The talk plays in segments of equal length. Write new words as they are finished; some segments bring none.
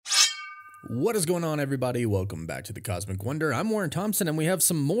What is going on, everybody? Welcome back to the Cosmic Wonder. I'm Warren Thompson, and we have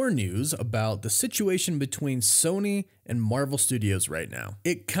some more news about the situation between Sony and Marvel Studios right now.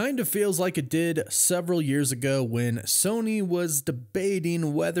 It kind of feels like it did several years ago when Sony was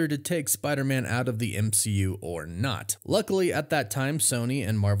debating whether to take Spider-Man out of the MCU or not. Luckily, at that time, Sony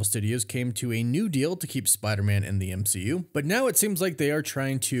and Marvel Studios came to a new deal to keep Spider-Man in the MCU, but now it seems like they are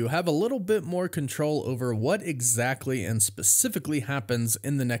trying to have a little bit more control over what exactly and specifically happens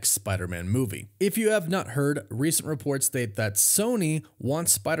in the next Spider-Man movie. If you have not heard, recent reports state that Sony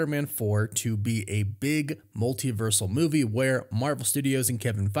wants Spider-Man 4 to be a big multiversal movie where Marvel Studios and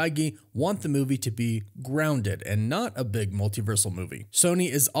Kevin Feige want the movie to be grounded and not a big multiversal movie.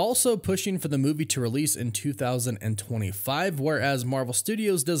 Sony is also pushing for the movie to release in 2025, whereas Marvel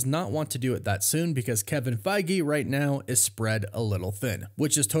Studios does not want to do it that soon because Kevin Feige right now is spread a little thin,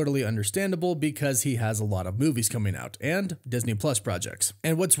 which is totally understandable because he has a lot of movies coming out and Disney Plus projects.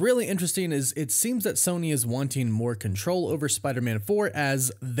 And what's really interesting is it seems that Sony is wanting more control over Spider-Man 4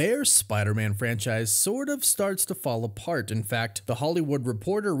 as their Spider-Man franchise sort of starts to fall apart. In fact, The Hollywood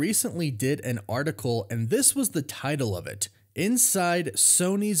Reporter recently did an article, and this was the title of it: Inside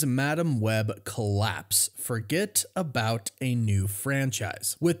Sony's Madam Web Collapse. Forget about a new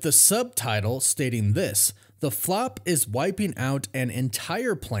franchise. With the subtitle stating this: the flop is wiping out an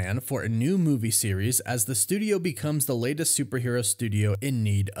entire plan for a new movie series as the studio becomes the latest superhero studio in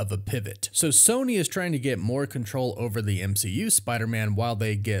need of a pivot. So Sony is trying to get more control over the MCU Spider-Man while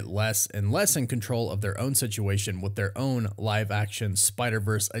they get less and less in control of their own situation with their own live-action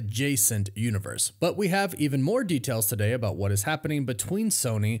Spider-Verse adjacent universe. But we have even more details today about what is happening between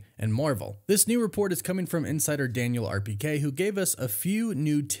Sony and Marvel. This new report is coming from insider Daniel RPK, who gave us a few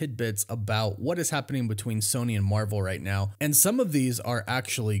new tidbits about what is happening between Sony and Marvel right now, and some of these are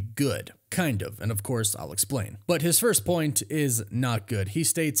actually good. Kind of, and of course I'll explain. But his first point is not good. He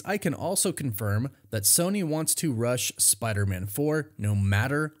states, I can also confirm that Sony wants to rush Spider-Man 4 no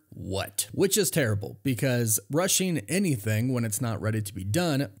matter what, which is terrible because rushing anything when it's not ready to be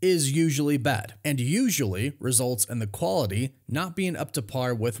done is usually bad and usually results in the quality not being up to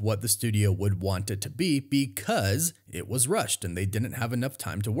par with what the studio would want it to be because it was rushed and they didn't have enough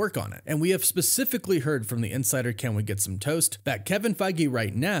time to work on it. And we have specifically heard from the insider Can We Get Some Toast that Kevin Feige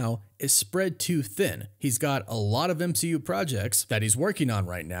right now is spread too thin. He's got a lot of MCU projects that he's working on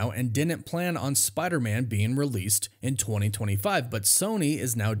right now and didn't plan on Spider-Man being released in 2025, but Sony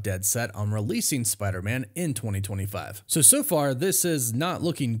is now dead set on releasing Spider-Man in 2025. So far, this is not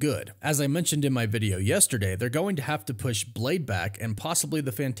looking good. As I mentioned in my video yesterday, they're going to have to push Blade back and possibly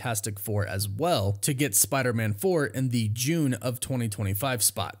the Fantastic Four as well to get Spider-Man 4 in the June of 2025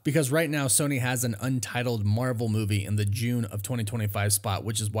 spot. Because right now, Sony has an untitled Marvel movie in the June of 2025 spot,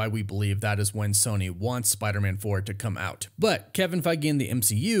 which is why we believe that is when Sony wants Spider-Man 4 to come out. But Kevin Feige and the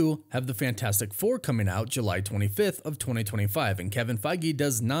MCU have the Fantastic Four coming out July 25th of 2025, and Kevin Feige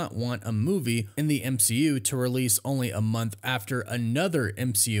does not want a movie in the MCU to release only a month after another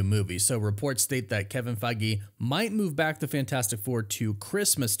MCU movie. So reports state that Kevin Feige might move back the Fantastic Four to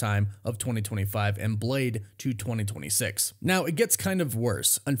Christmas time of 2025 and Blade to 2026. Now, it gets kind of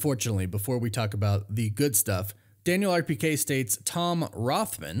worse, unfortunately, before we talk about the good stuff. Daniel RPK states Tom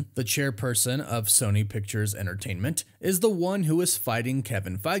Rothman, the chairperson of Sony Pictures Entertainment, is the one who is fighting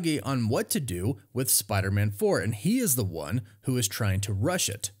Kevin Feige on what to do with Spider-Man 4, and he is the one who is trying to rush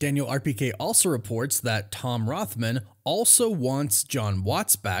it. Daniel RPK also reports that Tom Rothman also wants Jon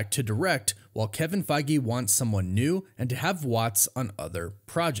Watts back to direct, while Kevin Feige wants someone new and to have Watts on other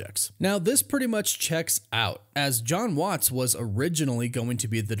projects. Now, this pretty much checks out, as Jon Watts was originally going to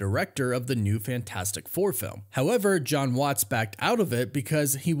be the director of the new Fantastic Four film. However, Jon Watts backed out of it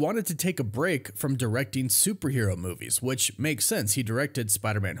because he wanted to take a break from directing superhero movies, which makes sense. He directed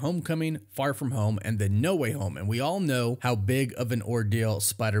Spider-Man Homecoming, Far From Home, and then No Way Home, and we all know how big of an ordeal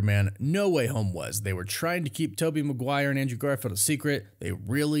Spider-Man No Way Home was. They were trying to keep Tobey Maguire and Andrew Garfield a secret. They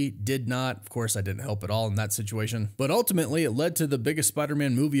really did not. Of course, I didn't help at all in that situation, but ultimately it led to the biggest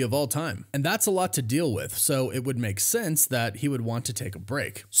Spider-Man movie of all time. And that's a lot to deal with, so it would make sense that he would want to take a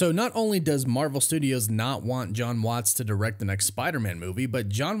break. So not only does Marvel Studios not want Jon Watts to direct the next Spider-Man movie, but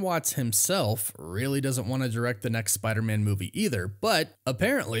Jon Watts himself really doesn't want to direct the next Spider-Man movie either. But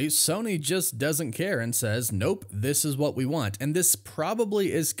apparently Sony just doesn't care and says, nope, this is what we want. And this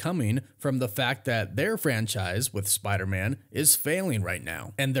probably is coming from the fact that their franchise with Spider-Man is failing right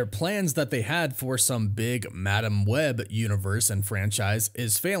now. And their plans that that they had for some big Madam Web universe and franchise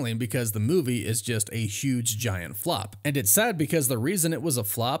is failing because the movie is just a huge giant flop. And it's sad because the reason it was a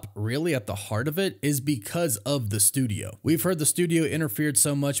flop, really at the heart of it, is because of the studio. We've heard the studio interfered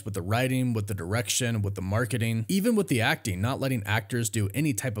so much with the writing, with the direction, with the marketing, even with the acting, not letting actors do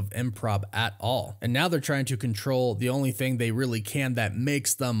any type of improv at all. And now they're trying to control the only thing they really can that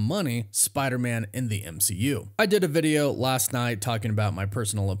makes them money, Spider-Man in the MCU. I did a video last night talking about my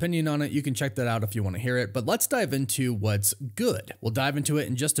personal opinion on it. You can check that out if you want to hear it, but let's dive into what's good. We'll dive into it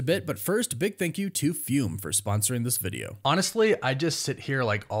in just a bit, but first, big thank you to Fume for sponsoring this video. Honestly, I just sit here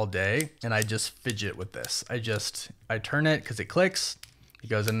like all day and I just fidget with this. I turn it because it clicks. It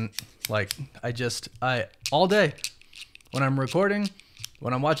goes in like, all day when I'm recording,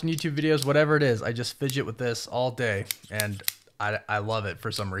 when I'm watching YouTube videos, whatever it is, I just fidget with this all day and I love it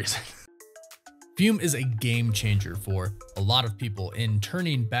for some reason. Fume is a game changer for a lot of people in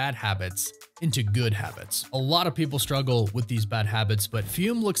turning bad habits into good habits. A lot of people struggle with these bad habits, but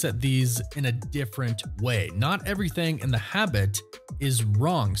Fume looks at these in a different way. Not everything in the habit is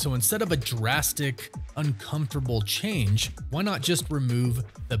wrong. So instead of a drastic, uncomfortable change, why not just remove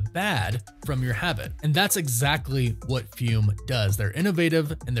the bad from your habit? And that's exactly what Fume does. They're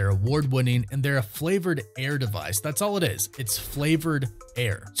innovative and they're award-winning and they're a flavored air device. That's all it is. It's flavored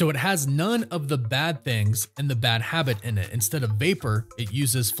air. So it has none of the bad things and the bad habit in it. Instead of vapor, it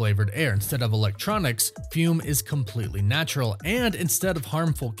uses flavored air. Instead of electronics, Fume is completely natural. And instead of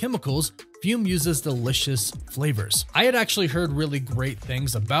harmful chemicals, Fume uses delicious flavors. I had actually heard really great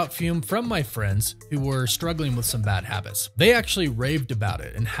things about Fume from my friends who were struggling with some bad habits. They actually raved about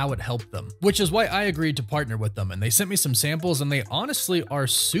it and how it helped them, which is why I agreed to partner with them. And they sent me some samples and they honestly are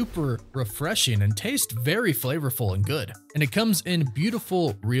super refreshing and taste very flavorful and good. And it comes in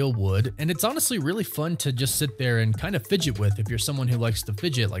beautiful real wood. And it's honestly really fun to just sit there and kind of fidget with if you're someone who likes to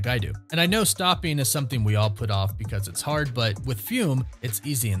fidget like I do. And I know stopping is something we all put off because it's hard, but with Fume, it's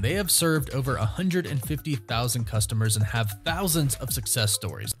easy. And they have served over 150,000 customers and have thousands of success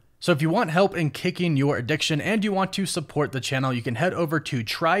stories. So if you want help in kicking your addiction and you want to support the channel, you can head over to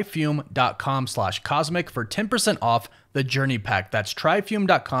tryfume.com/cosmic for 10% off the journey pack. That's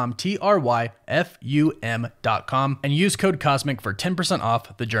tryfume.com, tryfum.com, and use code COSMIC for 10%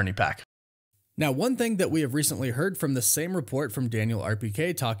 off the journey pack. Now, one thing that we have recently heard from the same report from Daniel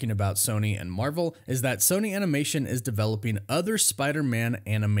RPK talking about Sony and Marvel is that Sony Animation is developing other Spider-Man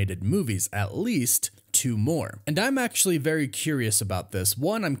animated movies, at least 2 more. And I'm actually very curious about this.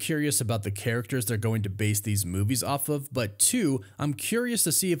 1, I'm curious about the characters they're going to base these movies off of, but 2, I'm curious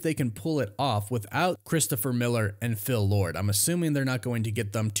to see if they can pull it off without Christopher Miller and Phil Lord. I'm assuming they're not going to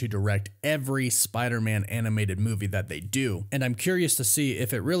get them to direct every Spider-Man animated movie that they do, and I'm curious to see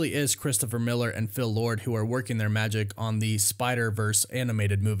if it really is Christopher Miller and Phil Lord who are working their magic on the Spider-Verse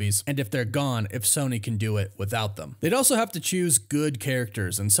animated movies, and if they're gone, if Sony can do it without them. They'd also have to choose good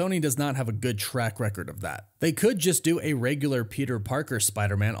characters, and Sony does not have a good track record of that. They could just do a regular Peter Parker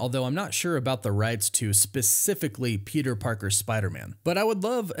Spider-Man, although I'm not sure about the rights to specifically Peter Parker Spider-Man. But I would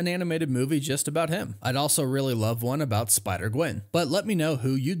love an animated movie just about him. I'd also really love one about Spider-Gwen. But let me know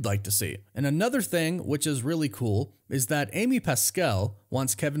who you'd like to see. And another thing, which is really cool, is that Amy Pascal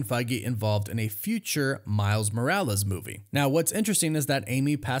wants Kevin Feige involved in a future Miles Morales movie. Now, what's interesting is that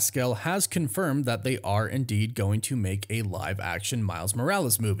Amy Pascal has confirmed that they are indeed going to make a live-action Miles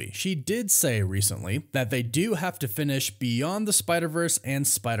Morales movie. She did say recently that they do have to finish Beyond the Spider-Verse and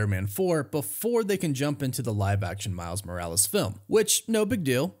Spider-Man 4 before they can jump into the live-action Miles Morales film, which, no big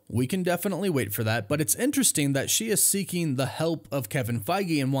deal. We can definitely wait for that, but it's interesting that she is seeking the help of Kevin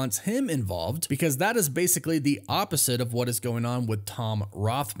Feige and wants him involved because that is basically the opposite of what is going on with Tom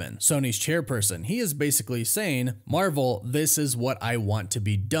Rothman, Sony's chairperson. He is basically saying, Marvel, this is what I want to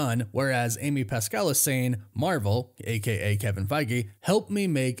be done, whereas Amy Pascal is saying, Marvel, aka Kevin Feige, help me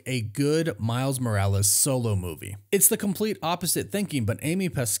make a good Miles Morales solo movie. It's the complete opposite thinking, but Amy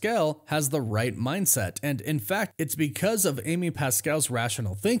Pascal has the right mindset, and in fact, it's because of Amy Pascal's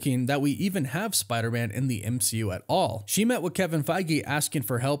rational thinking that we even have Spider-Man in the MCU at all. She met with Kevin Feige asking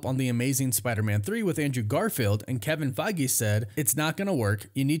for help on The Amazing Spider-Man 3 with Andrew Garfield, and Kevin Feige said, it's not gonna work.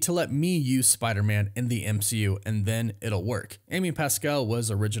 You need to let me use Spider-Man in the MCU and then it'll work. Amy Pascal was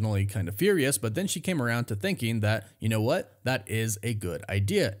originally kind of furious, but then she came around to thinking that, you know what? That is a good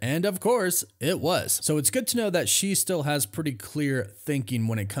idea. And of course, it was. So it's good to know that she still has pretty clear thinking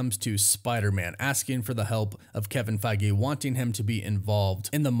when it comes to Spider-Man, asking for the help of Kevin Feige, wanting him to be involved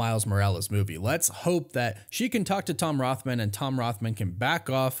in the Miles Morales movie. Let's hope that she can talk to Tom Rothman and Tom Rothman can back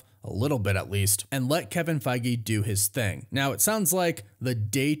off a little bit at least, and let Kevin Feige do his thing. Now, it sounds like the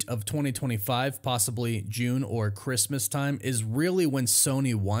date of 2025, possibly June or Christmas time, is really when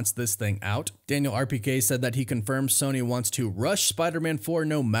Sony wants this thing out. Daniel RPK said that he confirms Sony wants to rush Spider-Man 4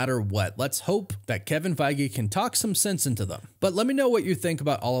 no matter what. Let's hope that Kevin Feige can talk some sense into them. But let me know what you think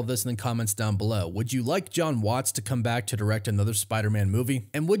about all of this in the comments down below. Would you like John Watts to come back to direct another Spider-Man movie?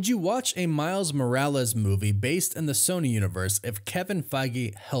 And would you watch a Miles Morales movie based in the Sony universe if Kevin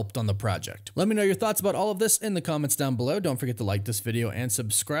Feige helped on the project? Let me know your thoughts about all of this in the comments down below. Don't forget to like this video and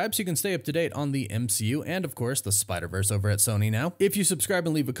subscribe so you can stay up to date on the MCU and of course the Spider-Verse over at Sony now. If you subscribe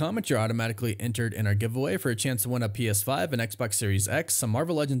and leave a comment, you're automatically entered in our giveaway for a chance to win a PS5, an Xbox Series X, some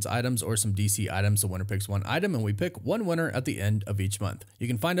Marvel Legends items, or some DC items. The winner picks one item and we pick one winner at the end of each month. You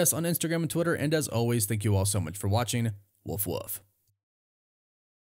can find us on Instagram and Twitter, and as always, thank you all so much for watching. Woof woof.